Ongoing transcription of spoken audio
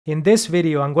In this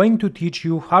video, I'm going to teach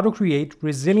you how to create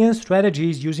resilience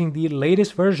strategies using the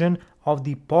latest version of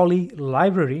the Polly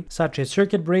library, such as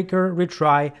circuit breaker,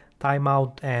 retry,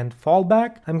 timeout, and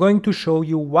fallback. I'm going to show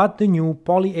you what the new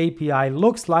Polly API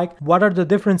looks like, what are the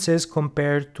differences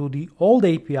compared to the old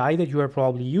API that you are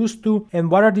probably used to,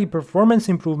 and what are the performance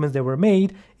improvements that were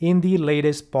made in the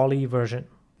latest Polly version.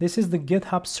 This is the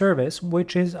GitHub service,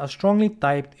 which is a strongly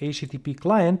typed HTTP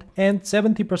client, and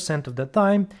 70% of the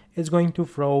time it's going to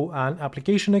throw an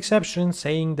application exception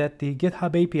saying that the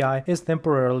GitHub API is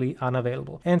temporarily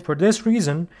unavailable. And for this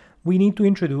reason, we need to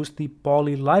introduce the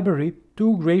Polly library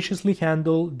to graciously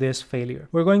handle this failure.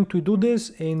 We're going to do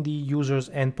this in the user's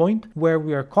endpoint where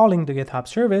we are calling the GitHub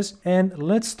service, and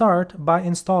let's start by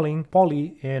installing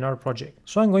Polly in our project.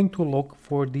 So I'm going to look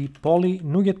for the Polly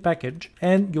NuGet package,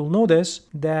 and you'll notice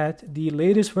that the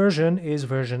latest version is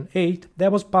version 8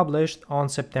 that was published on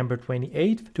September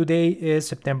 28th. Today is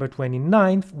September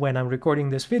 29th when I'm recording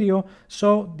this video,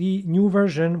 so the new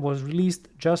version was released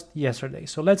just yesterday.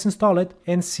 So let's install it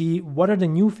and see what are the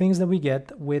new things that we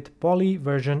get with Polly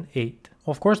version 8.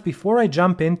 Of course, before I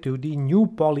jump into the new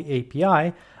Polly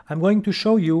API, I'm going to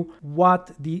show you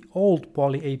what the old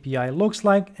Polly API looks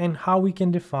like and how we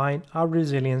can define our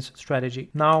resilience strategy.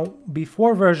 Now,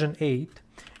 before version 8,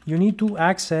 you need to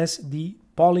access the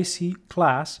policy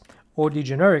class or the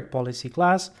generic policy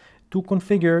class to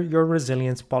configure your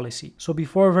resilience policy. So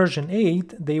before version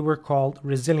 8, they were called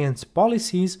resilience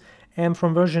policies, and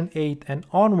from version 8 and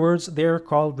onwards, they're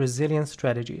called resilience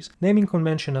strategies. Naming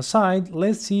convention aside,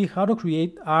 let's see how to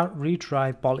create our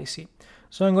retry policy.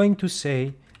 So I'm going to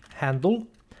say handle,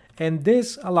 and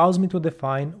this allows me to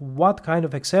define what kind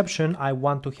of exception I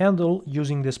want to handle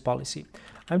using this policy.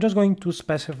 I'm just going to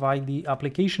specify the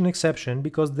application exception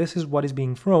because this is what is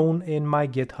being thrown in my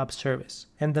GitHub service.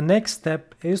 And the next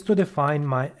step is to define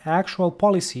my actual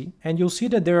policy, and you'll see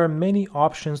that there are many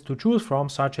options to choose from,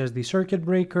 such as the circuit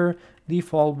breaker, the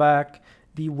fallback,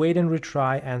 the wait and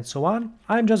retry, and so on.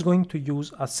 I'm just going to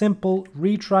use a simple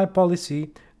retry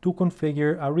policy to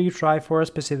configure a retry for a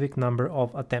specific number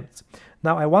of attempts.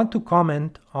 Now I want to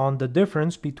comment on the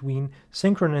difference between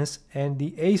synchronous and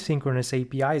the asynchronous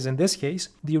APIs. In this case,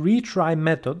 the retry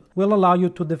method will allow you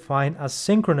to define a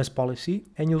synchronous policy,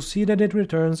 and you'll see that it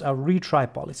returns a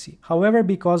retry policy. However,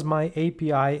 because my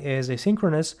API is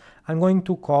asynchronous, I'm going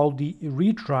to call the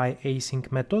retry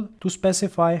async method to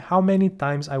specify how many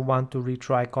times I want to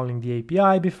retry calling the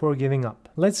API before giving up.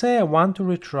 Let's say I want to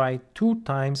retry 2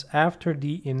 times after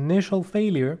the initial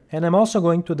failure, and I'm also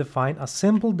going to define a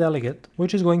simple delegate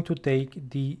which is going to take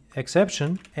the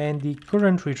exception and the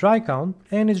current retry count,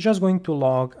 and it's just going to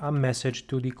log a message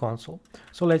to the console.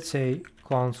 So let's say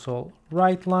console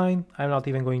write line. I'm not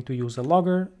even going to use a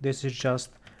logger. This is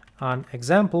just an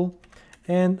example,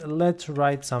 and let's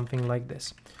write something like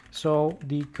this. So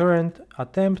the current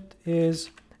attempt is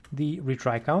the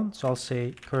retry count. So I'll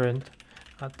say current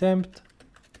attempt,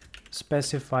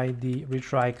 specify the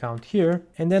retry count here,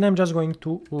 and then I'm just going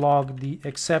to log the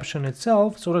exception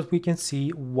itself so that we can see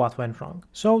what went wrong.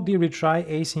 So the retry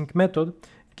async method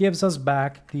gives us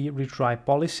back the retry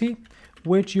policy,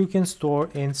 which you can store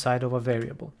inside of a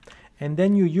variable. And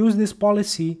then you use this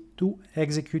policy to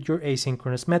execute your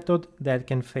asynchronous method that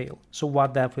can fail. So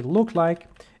what that will look like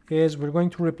is we're going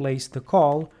to replace the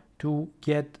call to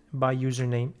get by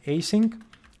username async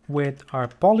with our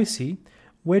policy,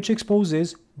 which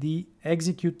exposes the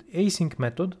execute async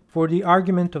method. For the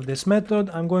argument of this method,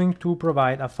 I'm going to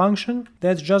provide a function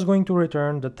that's just going to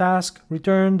return the task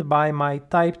returned by my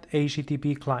typed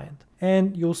HTTP client.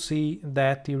 And you'll see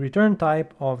that the return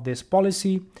type of this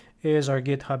policy is our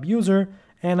GitHub user,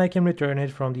 and I can return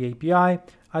it from the API,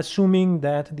 assuming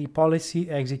that the policy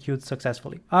executes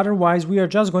successfully. Otherwise, we are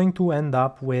just going to end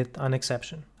up with an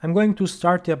exception. I'm going to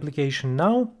start the application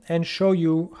now and show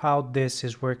you how this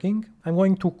is working. I'm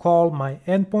going to call my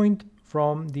endpoint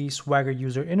from the Swagger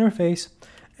user interface,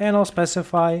 and I'll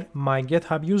specify my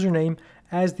GitHub username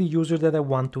as the user that I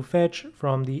want to fetch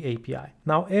from the API.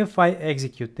 Now, if I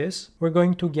execute this, we're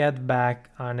going to get back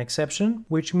an exception,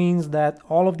 which means that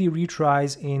all of the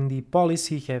retries in the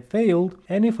policy have failed.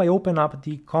 And if I open up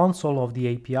the console of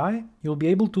the API, you'll be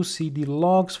able to see the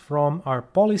logs from our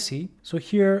policy. So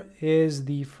here is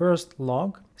the first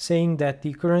log saying that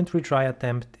the current retry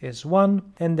attempt is 1,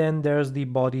 and then there's the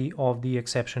body of the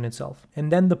exception itself. And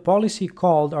then the policy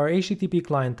called our HTTP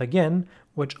client again,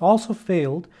 which also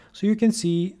failed, so you can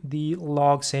see the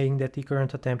log saying that the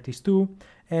current attempt is 2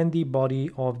 and the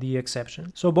body of the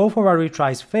exception. So both of our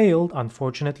retries failed,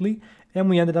 unfortunately, and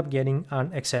we ended up getting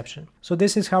an exception. So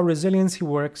this is how resiliency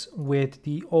works with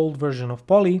the old version of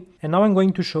Polly, and now I'm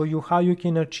going to show you how you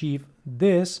can achieve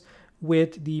this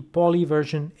with the Polly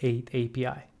version 8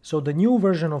 API. So the new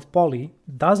version of Polly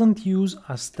doesn't use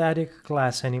a static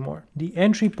class anymore. The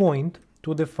entry point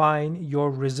to define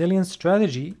your resilience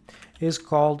strategy is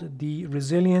called the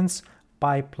Resilience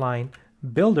Pipeline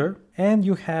Builder, and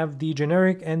you have the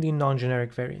generic and the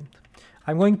non-generic variant.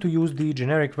 I'm going to use the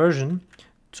generic version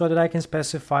so that I can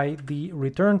specify the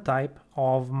return type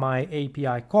of my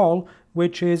API call,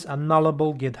 which is a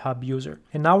nullable GitHub user.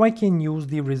 And now I can use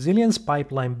the Resilience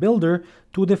Pipeline Builder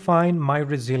to define my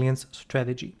resilience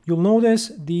strategy. You'll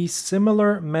notice the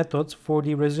similar methods for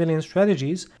the resilience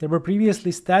strategies. There were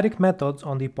previously static methods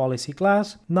on the policy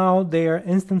class. Now they are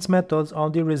instance methods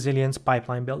on the Resilience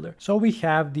Pipeline Builder. So we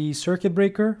have the circuit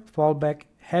breaker, fallback,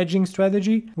 hedging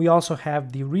strategy. We also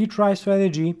have the retry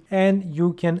strategy, and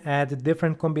you can add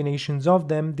different combinations of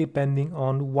them depending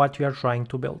on what you are trying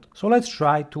to build. So let's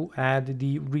try to add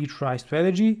the retry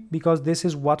strategy, because this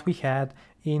is what we had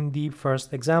in the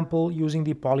first example using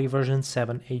the Polly version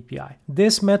 7 API.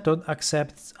 This method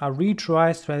accepts a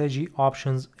retry strategy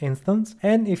options instance,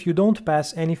 and if you don't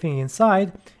pass anything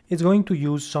inside, it's going to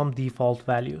use some default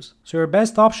values. So your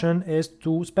best option is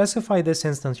to specify this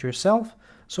instance yourself.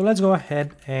 So let's go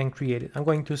ahead and create it. I'm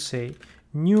going to say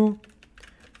new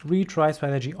retry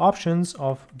strategy options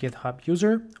of GitHub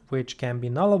user, which can be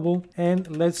nullable,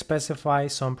 and let's specify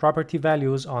some property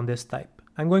values on this type.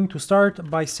 I'm going to start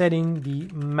by setting the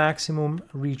maximum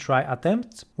retry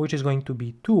attempts, which is going to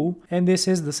be 2, and this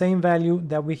is the same value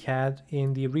that we had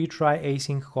in the retry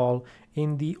async call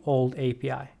in the old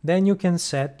API. Then you can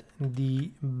set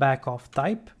the backoff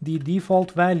type. The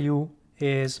default value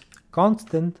is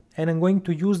constant, and I'm going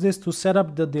to use this to set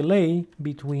up the delay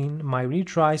between my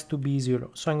retries to be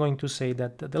 0. So I'm going to say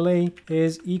that the delay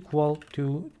is equal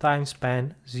to time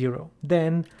span 0.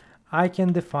 Then I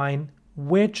can define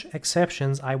which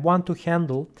exceptions I want to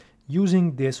handle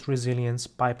using this resilience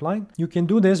pipeline. You can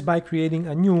do this by creating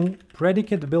a new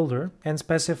predicate builder and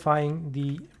specifying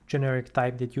the generic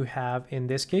type that you have in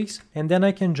this case. And then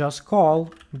I can just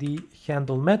call the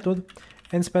handle method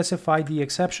and specify the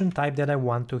exception type that I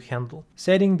want to handle.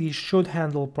 Setting the should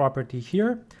handle property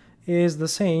here is the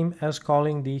same as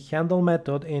calling the handle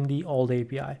method in the old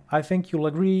API. I think you'll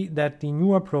agree that the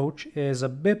new approach is a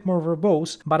bit more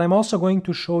verbose, but I'm also going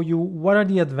to show you what are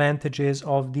the advantages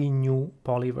of the new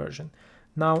Polly version.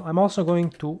 Now I'm also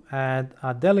going to add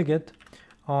a delegate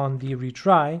on the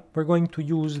retry. We're going to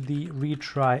use the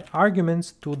retry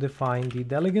arguments to define the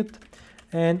delegate,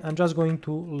 and I'm just going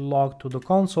to log to the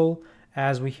console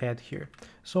as we had here.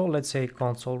 So let's say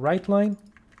console write line.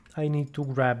 I need to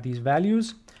grab these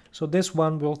values. So this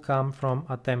one will come from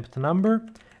attempt number,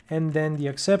 and then the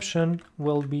exception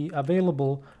will be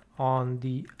available on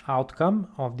the outcome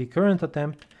of the current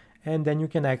attempt, and then you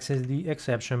can access the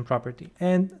exception property.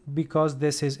 And because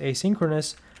this is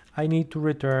asynchronous, I need to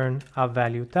return a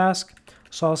value task.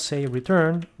 So I'll say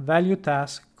return value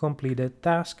task completed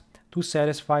task to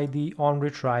satisfy the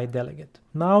onRetry delegate.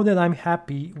 Now that I'm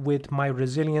happy with my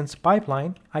resilience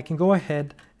pipeline, I can go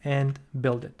ahead and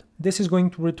build it. This is going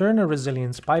to return a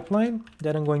resilience pipeline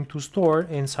that I'm going to store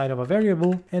inside of a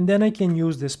variable, and then I can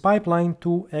use this pipeline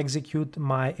to execute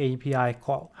my API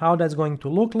call. How that's going to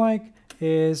look like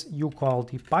is you call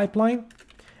the pipeline,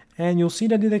 and you'll see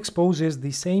that it exposes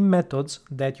the same methods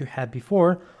that you had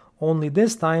before, only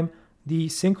this time the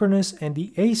synchronous and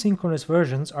the asynchronous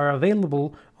versions are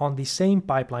available on the same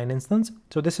pipeline instance.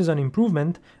 So this is an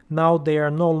improvement. Now they are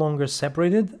no longer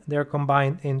separated, they're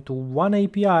combined into one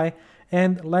API,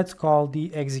 and let's call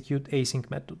the execute async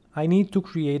method. I need to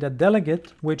create a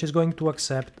delegate which is going to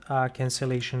accept a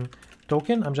cancellation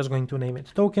token. I'm just going to name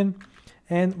it token,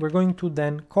 and we're going to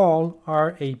then call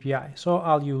our API. So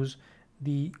I'll use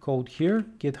the code here,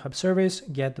 GitHub service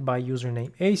get by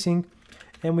username async,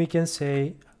 and we can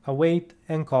say await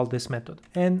and call this method.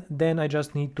 And then I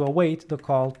just need to await the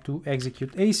call to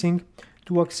execute async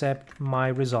to accept my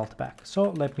result back. So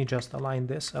let me just align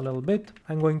this a little bit.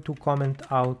 I'm going to comment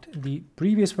out the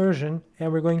previous version,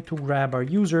 and we're going to grab our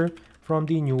user from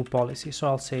the new policy. So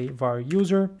I'll say var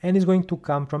user, and it's going to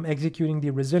come from executing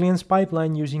the resilience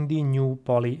pipeline using the new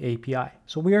Polly API.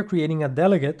 So we are creating a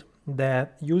delegate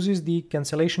that uses the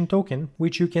cancellation token,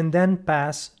 which you can then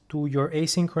pass to your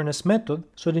asynchronous method.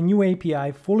 So the new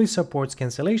API fully supports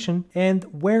cancellation. And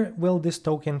where will this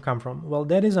token come from? Well,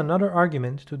 that is another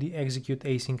argument to the execute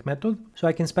async method. So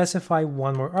I can specify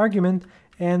one more argument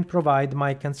and provide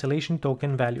my cancellation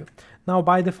token value. Now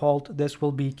by default, this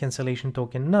will be cancellation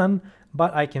token none,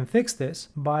 but I can fix this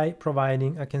by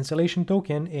providing a cancellation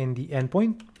token in the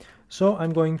endpoint. So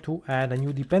I'm going to add a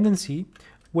new dependency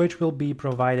which will be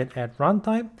provided at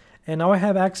runtime, and now I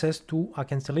have access to a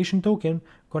cancellation token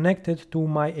connected to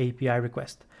my API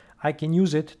request. I can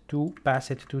use it to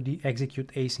pass it to the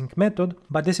execute async method,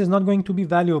 but this is not going to be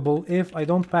valuable if I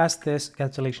don't pass this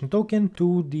cancellation token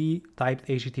to the typed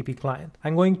HTTP client.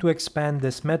 I'm going to expand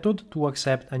this method to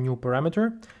accept a new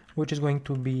parameter, which is going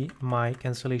to be my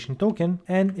cancellation token.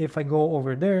 And if I go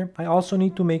over there, I also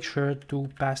need to make sure to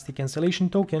pass the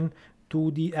cancellation token to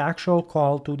the actual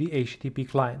call to the HTTP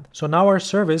client. So now our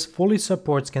service fully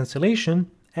supports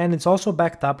cancellation, and it's also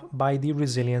backed up by the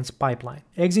resilience pipeline.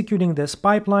 Executing this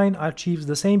pipeline achieves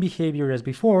the same behavior as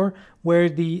before, where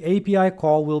the API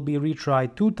call will be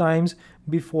retried 2 times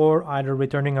before either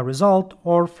returning a result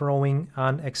or throwing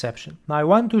an exception. Now I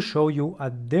want to show you a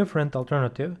different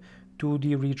alternative to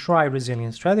the retry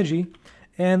resilience strategy,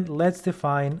 and let's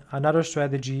define another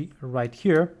strategy right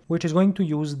here, which is going to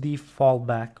use the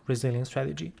fallback resilience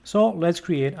strategy. So let's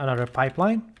create another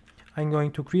pipeline. I'm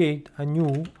going to create a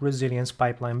new resilience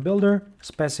pipeline builder,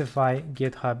 specify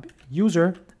GitHub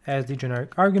user as the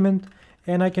generic argument,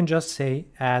 and I can just say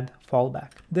add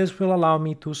fallback. This will allow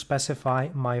me to specify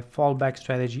my fallback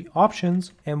strategy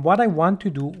options. And what I want to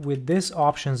do with this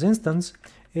options instance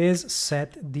is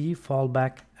set the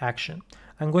fallback action.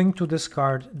 I'm going to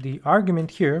discard the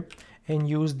argument here and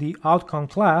use the outcome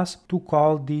class to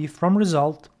call the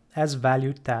fromResult as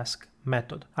value task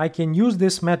method. I can use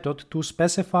this method to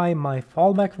specify my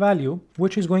fallback value,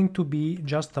 which is going to be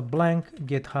just a blank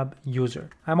GitHub user.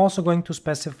 I'm also going to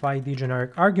specify the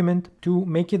generic argument to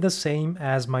make it the same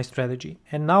as my strategy.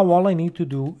 And now all I need to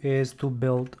do is to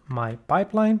build my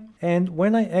pipeline. And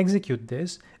when I execute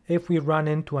this, if we run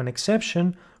into an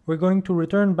exception, we're going to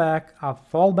return back a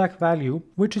fallback value,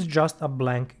 which is just a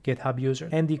blank GitHub user.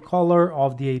 And the caller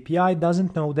of the API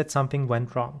doesn't know that something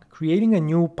went wrong. Creating a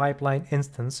new pipeline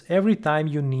instance every time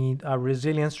you need a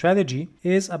resilience strategy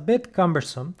is a bit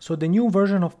cumbersome. So the new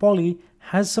version of Polly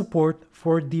has support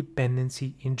for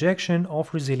dependency injection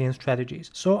of resilience strategies.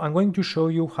 So I'm going to show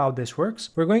you how this works.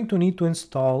 We're going to need to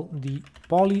install the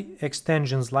Polly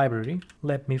extensions library.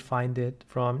 Let me find it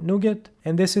from NuGet.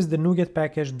 And this is the NuGet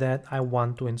package that I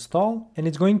want to install. And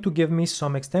it's going to give me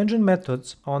some extension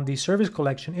methods on the service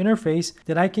collection interface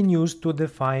that I can use to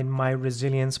define my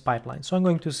resilience pipeline. So I'm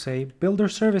going to say builder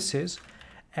services,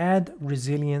 add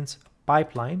resilience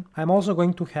pipeline. I'm also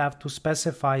going to have to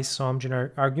specify some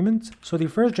generic arguments. So the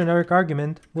first generic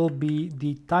argument will be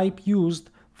the type used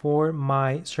for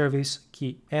my service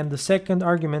key. And the second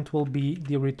argument will be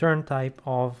the return type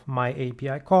of my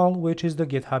API call, which is the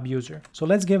GitHub user. So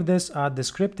let's give this a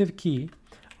descriptive key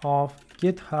of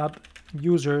GitHub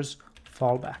users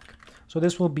fallback. So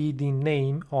this will be the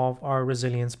name of our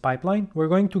resilience pipeline. We're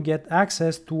going to get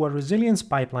access to a resilience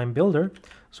pipeline builder.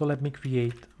 So let me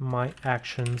create my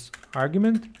actions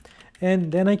argument,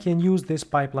 and then I can use this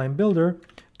pipeline builder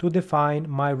to define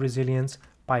my resilience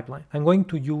pipeline. I'm going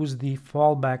to use the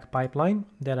fallback pipeline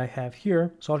that I have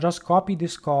here. So I'll just copy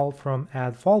this call from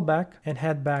add fallback and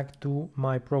head back to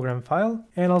my program file,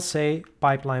 and I'll say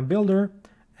pipeline builder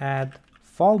add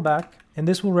fallback, and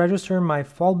this will register my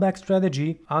fallback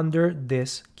strategy under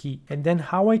this key. And then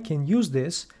how I can use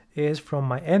this is from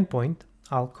my endpoint.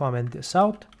 I'll comment this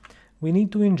out. We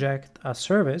need to inject a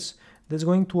service that's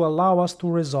going to allow us to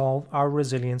resolve our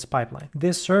resilience pipeline.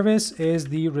 This service is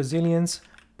the resilience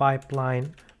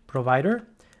pipeline provider.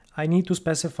 I need to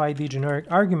specify the generic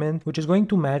argument, which is going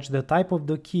to match the type of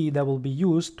the key that will be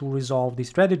used to resolve the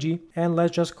strategy. And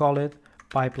let's just call it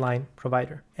pipeline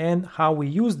provider. And how we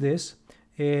use this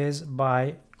is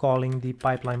by calling the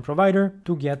pipeline provider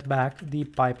to get back the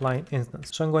pipeline instance.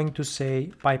 So I'm going to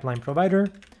say pipeline provider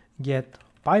get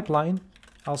pipeline.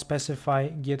 I'll specify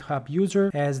GitHub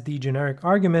user as the generic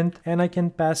argument, and I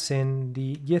can pass in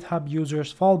the GitHub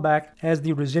user's fallback as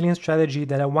the resilience strategy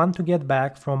that I want to get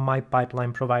back from my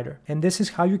pipeline provider. And this is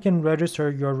how you can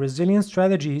register your resilience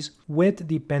strategies with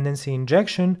dependency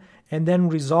injection and then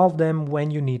resolve them when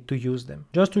you need to use them.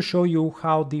 Just to show you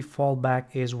how the fallback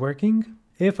is working,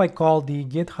 if I call the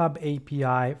GitHub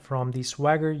API from the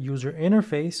Swagger user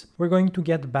interface, we're going to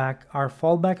get back our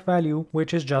fallback value,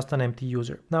 which is just an empty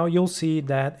user. Now you'll see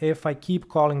that if I keep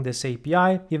calling this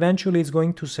API, eventually it's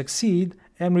going to succeed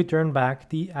and return back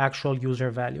the actual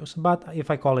user values. But if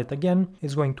I call it again,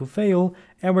 it's going to fail,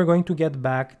 and we're going to get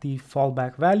back the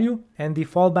fallback value, and the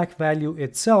fallback value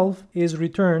itself is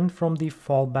returned from the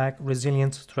fallback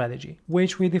resilience strategy,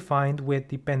 which we defined with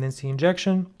dependency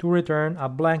injection to return a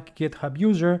blank GitHub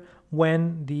user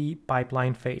when the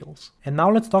pipeline fails. And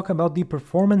now let's talk about the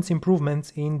performance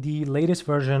improvements in the latest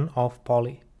version of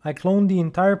Polly. I cloned the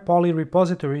entire Polly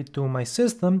repository to my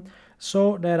system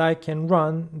so that I can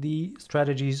run the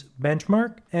strategies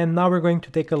benchmark. And now we're going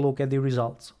to take a look at the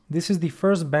results. This is the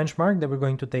first benchmark that we're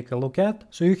going to take a look at.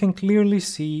 So you can clearly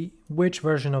see which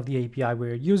version of the API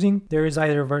we're using. There is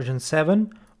either version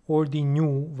 7 or the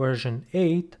new version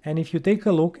 8. And if you take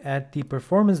a look at the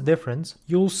performance difference,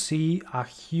 you'll see a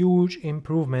huge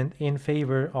improvement in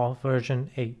favor of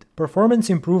version 8. Performance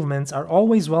improvements are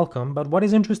always welcome, but what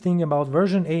is interesting about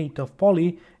version 8 of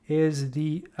Polly is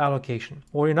the allocation,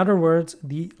 or in other words,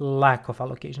 the lack of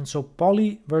allocation. So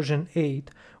Polly version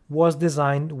 8 was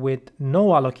designed with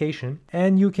no allocation,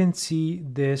 and you can see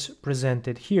this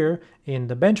presented here in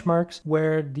the benchmarks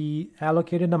where the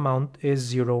allocated amount is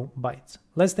 0 bytes.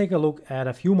 Let's take a look at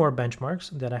a few more benchmarks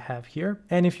that I have here.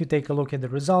 And if you take a look at the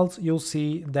results, you'll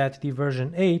see that the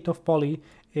version 8 of Polly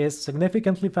is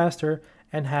significantly faster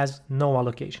and has no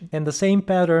allocation. And the same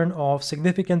pattern of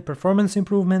significant performance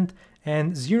improvement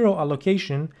and 0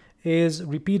 allocation is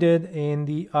repeated in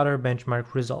the other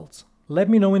benchmark results. Let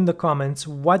me know in the comments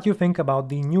what you think about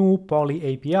the new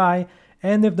Polly API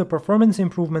and if the performance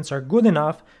improvements are good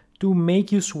enough to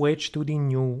make you switch to the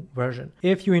new version.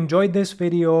 If you enjoyed this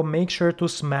video, make sure to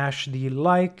smash the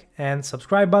like and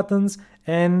subscribe buttons,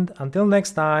 and until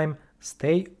next time,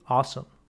 stay awesome.